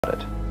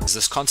is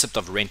this concept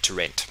of rent to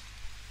rent.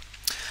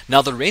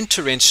 Now the rent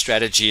to rent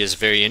strategy is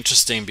very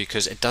interesting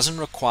because it doesn't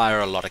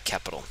require a lot of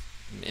capital.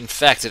 In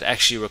fact, it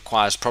actually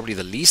requires probably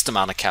the least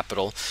amount of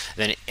capital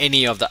than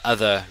any of the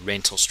other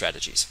rental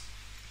strategies.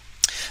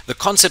 The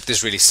concept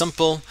is really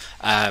simple.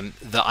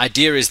 The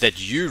idea is that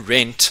you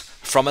rent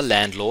from a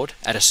landlord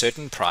at a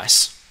certain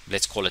price,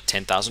 let's call it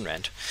 10,000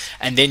 Rand,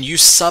 and then you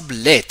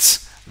sublet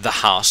the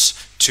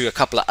house to a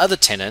couple of other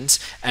tenants,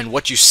 and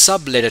what you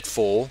sublet it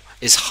for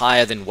is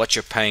higher than what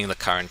you're paying the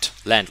current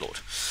landlord.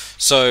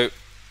 So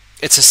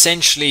it's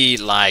essentially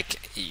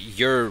like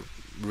you're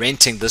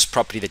renting this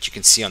property that you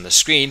can see on the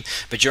screen,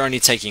 but you're only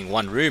taking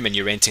one room and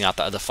you're renting out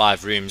the other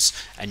 5 rooms,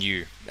 and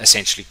you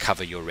essentially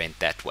cover your rent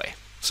that way.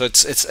 So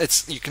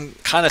it's you can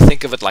kind of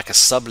think of it like a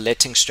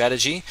subletting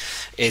strategy.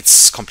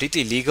 It's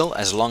completely legal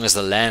as long as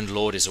the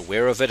landlord is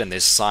aware of it and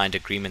there's signed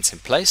agreements in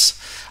place.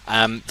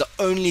 The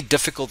only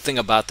difficult thing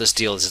about this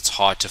deal is it's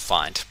hard to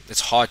find.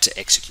 It's hard to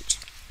execute.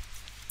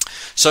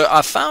 So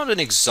I found an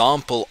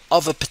example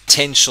of a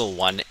potential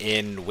one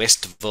in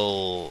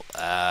Westville,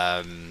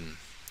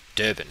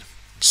 Durban.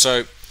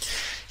 So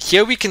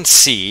here we can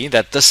see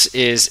that this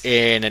is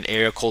in an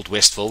area called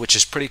Westville, which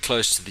is pretty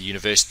close to the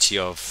University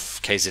of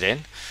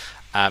KZN.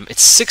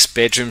 It's 6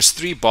 bedrooms,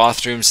 3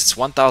 bathrooms, it's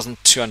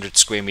 1,200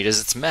 square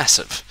meters, it's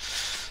massive.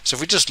 So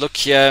if we just look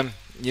here,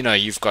 you know,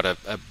 you've got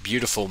a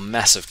beautiful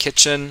massive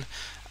kitchen,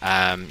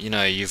 you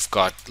know, you've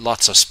got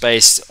lots of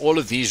space. All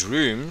of these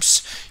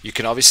rooms, you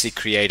can obviously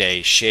create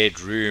a shared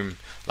room,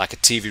 like a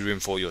TV room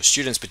for your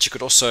students, but you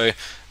could also,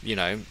 you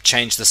know,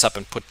 change this up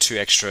and put 2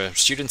 extra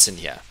students in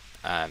here.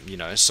 You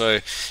know, so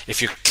if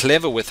you're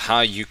clever with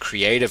how you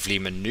creatively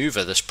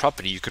maneuver this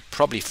property, you could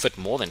probably fit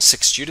more than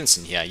 6 students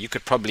in here. You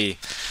could probably,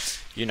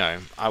 you know,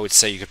 I would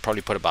say you could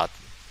probably put about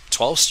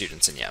 12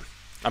 students in here.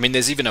 I mean,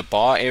 there's even a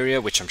bar area,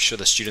 which I'm sure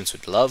the students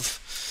would love.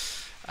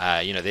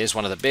 You know, there's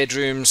one of the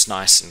bedrooms,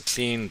 nice and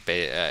clean.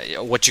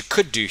 What you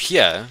could do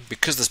here,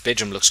 because this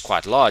bedroom looks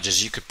quite large,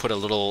 is you could put a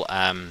little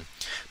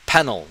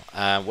panel.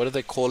 What do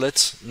they call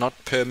it?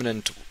 Not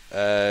permanent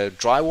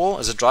drywall.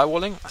 Is it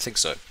drywalling? I think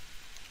so.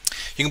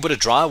 You can put a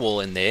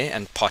drywall in there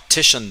and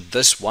partition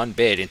this one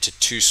bed into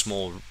 2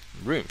 small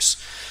rooms,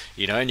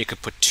 you know, and you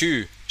could put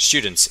 2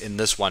 students in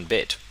this one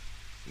bedroom,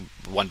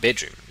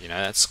 you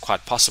know, that's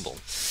quite possible.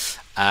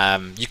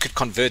 You could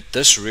convert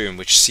this room,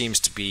 which seems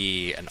to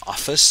be an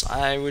office,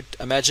 I would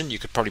imagine. You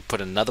could probably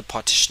put another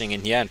partitioning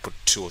in here and put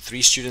 2 or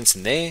 3 students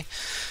in there.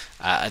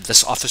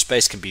 This office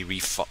space can be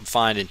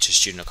refined into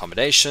student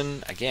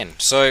accommodation again.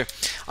 So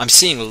I'm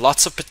seeing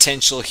lots of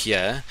potential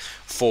here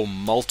for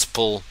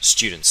multiple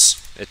students.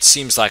 It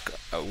seems like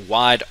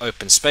wide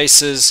open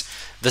spaces.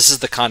 This is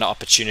the kind of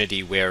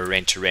opportunity where a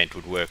rent-to-rent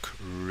would work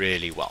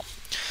really well.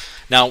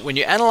 Now, when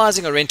you're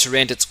analyzing a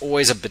rent-to-rent, it's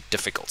always a bit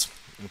difficult.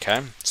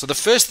 Okay, so the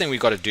first thing we've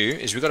got to do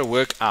is we've got to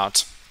work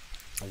out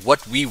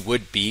what we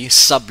would be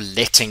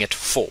subletting it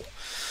for.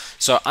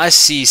 So I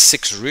see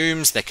 6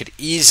 rooms that could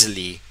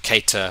easily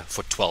cater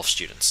for 12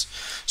 students.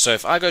 So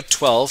if I go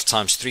 12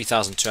 times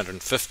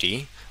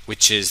 3,250,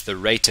 which is the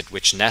rate at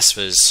which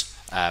NSFAS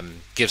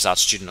gives out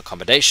student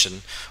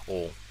accommodation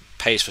or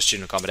pays for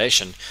student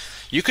accommodation,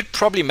 you could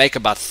probably make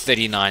about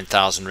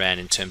 39,000 Rand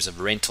in terms of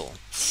rental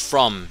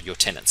from your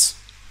tenants.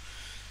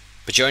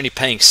 But you're only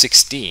paying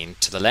 16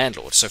 to the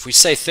landlord. So if we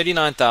say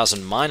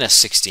 39,000 minus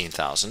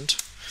 16,000,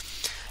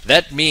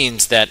 that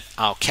means that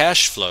our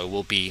cash flow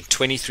will be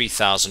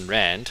 23,000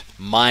 Rand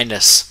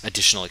minus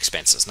additional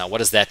expenses. Now, what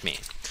does that mean?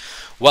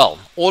 Well,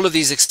 all of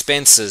these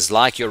expenses,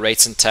 like your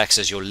rates and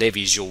taxes, your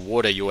levies, your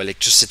water, your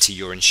electricity,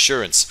 your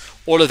insurance,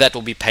 all of that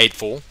will be paid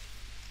for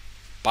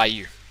by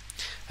you.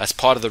 That's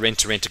part of the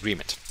rent-to-rent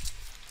agreement.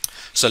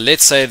 So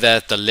let's say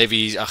that the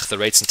levies, the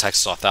rates and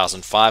taxes are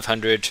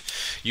 1,500.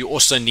 You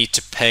also need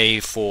to pay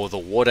for the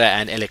water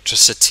and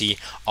electricity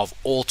of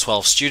all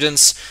 12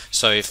 students.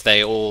 So if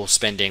they're all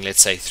spending, let's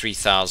say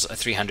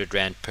 300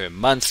 Rand per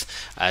month,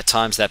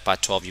 times that by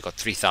 12, you've got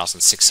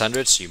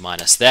 3,600. So you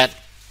minus that.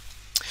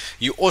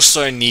 You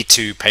also need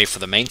to pay for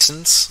the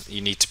maintenance.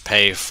 You need to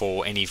pay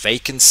for any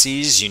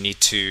vacancies. You need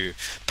to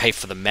pay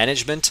for the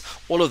management,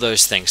 all of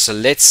those things. So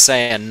let's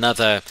say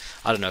another,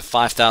 I don't know,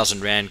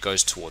 5,000 Rand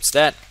goes towards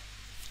that.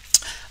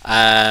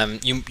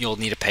 You'll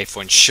need to pay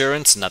for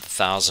insurance, another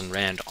 1,000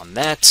 Rand on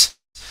that.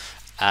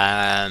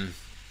 I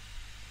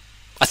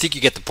think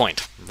you get the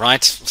point,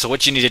 right? So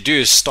what you need to do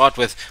is start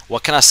with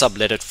what can I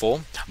sublet it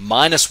for,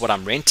 minus what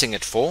I'm renting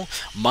it for,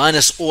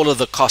 minus all of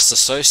the costs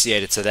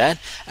associated to that,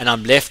 and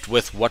I'm left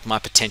with what my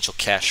potential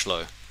cash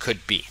flow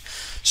could be.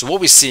 So what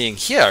we're seeing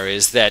here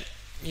is that,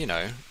 you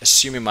know,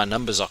 assuming my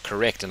numbers are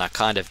correct, and I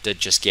kind of did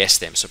just guess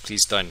them, so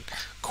please don't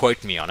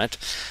quote me on it,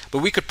 but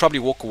we could probably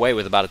walk away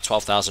with about a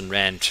 12,000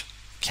 Rand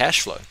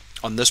cash flow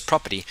on this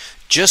property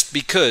just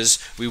because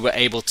we were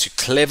able to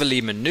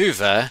cleverly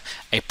maneuver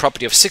a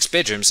property of 6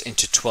 bedrooms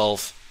into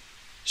 12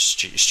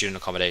 student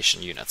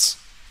accommodation units.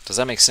 Does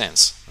that make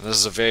sense? This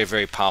is a very,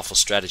 very powerful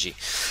strategy.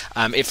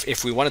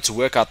 If we wanted to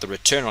work out the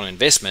return on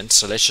investment,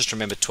 so let's just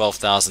remember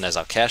 12,000 as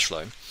our cash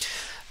flow.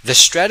 The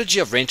strategy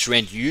of rent to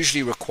rent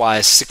usually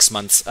requires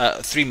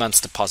 3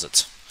 months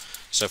deposit.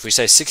 So if we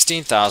say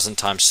 16,000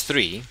 times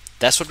 3,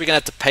 that's what we're going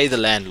to have to pay the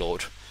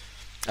landlord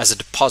as a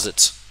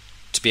deposit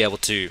to be able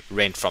to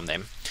rent from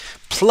them.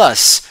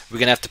 Plus, we're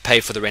going to have to pay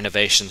for the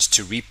renovations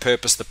to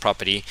repurpose the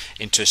property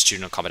into a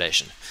student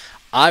accommodation.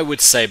 I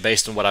would say,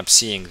 based on what I'm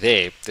seeing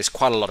there's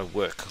quite a lot of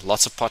work,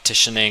 lots of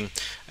partitioning,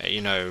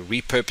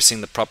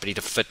 repurposing the property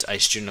to fit a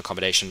student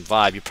accommodation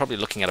vibe. You're probably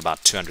looking at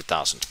about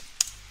 200,000.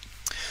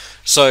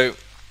 So,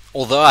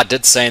 although I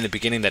did say in the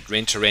beginning that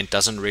rent to rent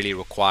doesn't really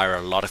require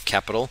a lot of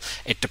capital,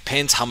 it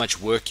depends how much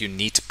work you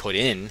need to put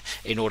in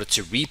order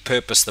to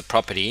repurpose the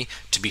property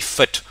to be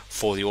fit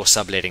for your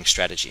subletting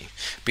strategy.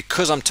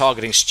 Because I'm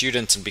targeting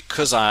students, and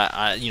because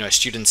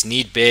students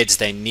need beds,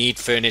 they need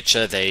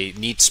furniture, they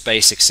need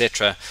space,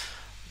 etc.,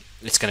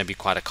 it's going to be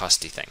quite a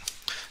costly thing.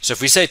 So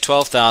if we say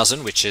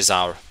 12,000, which is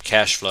our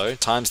cash flow,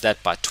 times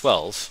that by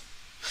 12,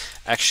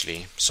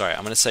 actually, sorry,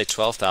 I'm going to say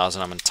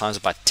 12,000, I'm going to times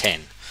it by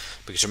 10,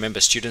 because remember,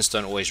 students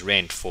don't always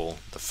rent for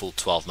the full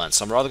 12 months.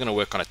 So I'm rather going to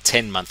work on a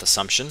 10-month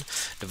assumption.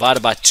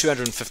 Divided by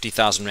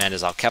 250,000 Rand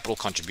is our capital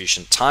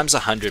contribution, times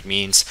 100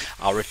 means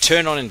our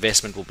return on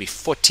investment will be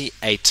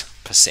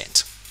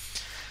 48%.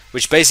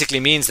 Which basically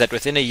means that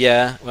within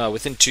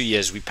 2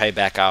 years, we pay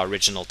back our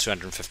original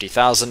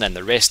 250,000, and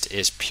the rest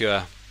is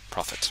pure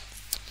profit.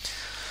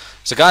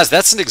 So guys,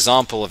 that's an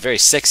example, a very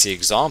sexy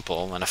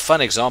example and a fun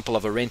example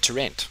of a rent to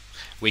rent,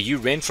 where you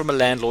rent from a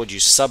landlord, you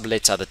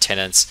sublet to other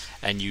tenants,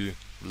 and you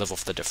live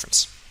off the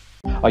difference.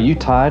 Are you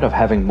tired of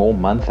having more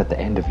month at the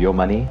end of your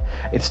money?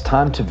 It's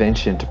time to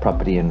venture into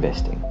property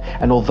investing.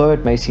 And although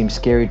it may seem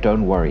scary,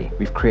 don't worry.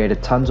 We've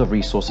created tons of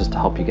resources to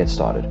help you get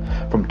started.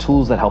 From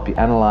tools that help you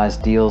analyze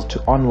deals,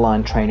 to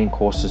online training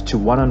courses, to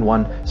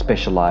one-on-one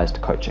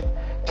specialized coaching.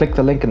 Click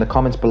the link in the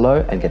comments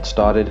below and get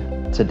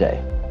started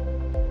today.